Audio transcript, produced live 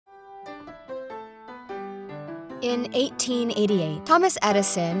In 1888, Thomas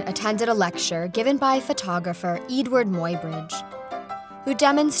Edison attended a lecture given by photographer Edward Muybridge, who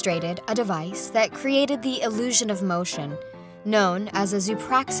demonstrated a device that created the illusion of motion, known as a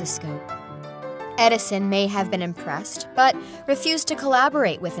zoopraxiscope. Edison may have been impressed, but refused to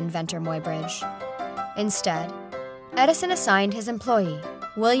collaborate with inventor Muybridge. Instead, Edison assigned his employee,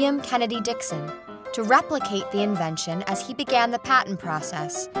 William Kennedy Dixon, to replicate the invention as he began the patent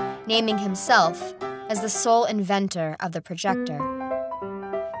process, naming himself as the sole inventor of the projector.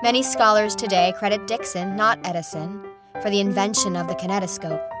 Many scholars today credit Dixon, not Edison, for the invention of the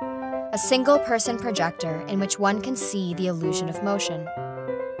kinetoscope, a single-person projector in which one can see the illusion of motion.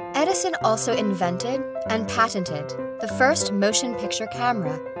 Edison also invented and patented the first motion picture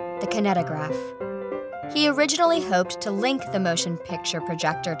camera, the kinetograph. He originally hoped to link the motion picture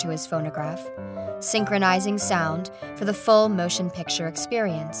projector to his phonograph, synchronizing sound for the full motion picture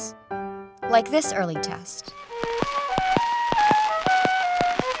experience, like this early test.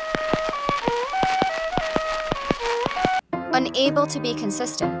 Unable to be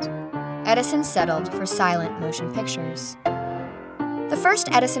consistent, Edison settled for silent motion pictures. The first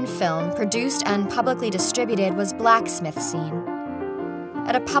Edison film produced and publicly distributed was Blacksmith Scene,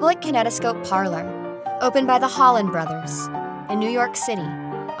 at a public kinetoscope parlor opened by the Holland Brothers in New York City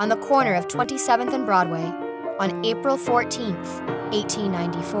on the corner of 27th and Broadway on April 14,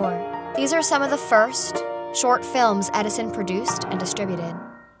 1894. These are some of the first short films Edison produced and distributed.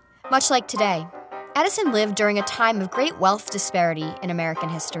 Much like today, Edison lived during a time of great wealth disparity in American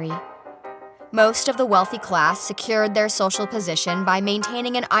history. Most of the wealthy class secured their social position by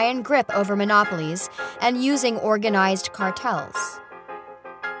maintaining an iron grip over monopolies and using organized cartels.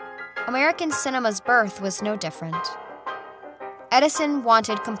 American cinema's birth was no different. Edison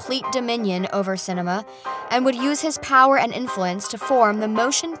wanted complete dominion over cinema and would use his power and influence to form the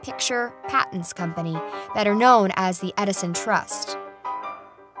Motion Picture Patents Company, better known as the Edison Trust.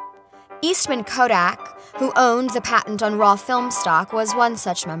 Eastman Kodak, who owned the patent on raw film stock, was one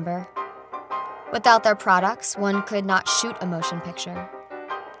such member. Without their products, one could not shoot a motion picture.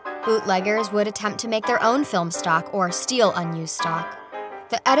 Bootleggers would attempt to make their own film stock or steal unused stock.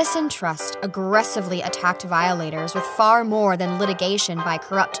 The Edison Trust aggressively attacked violators with far more than litigation by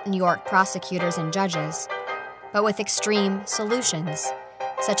corrupt New York prosecutors and judges, but with extreme solutions,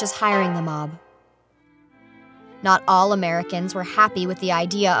 such as hiring the mob. Not all Americans were happy with the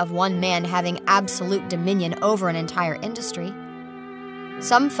idea of one man having absolute dominion over an entire industry.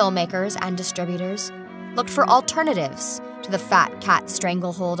 Some filmmakers and distributors looked for alternatives to the fat cat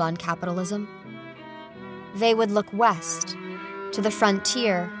stranglehold on capitalism. They would look west, to the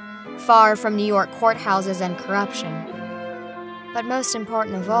frontier, far from New York courthouses and corruption. But most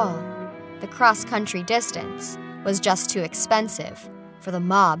important of all, the cross-country distance was just too expensive for the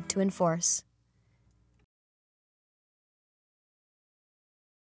mob to enforce.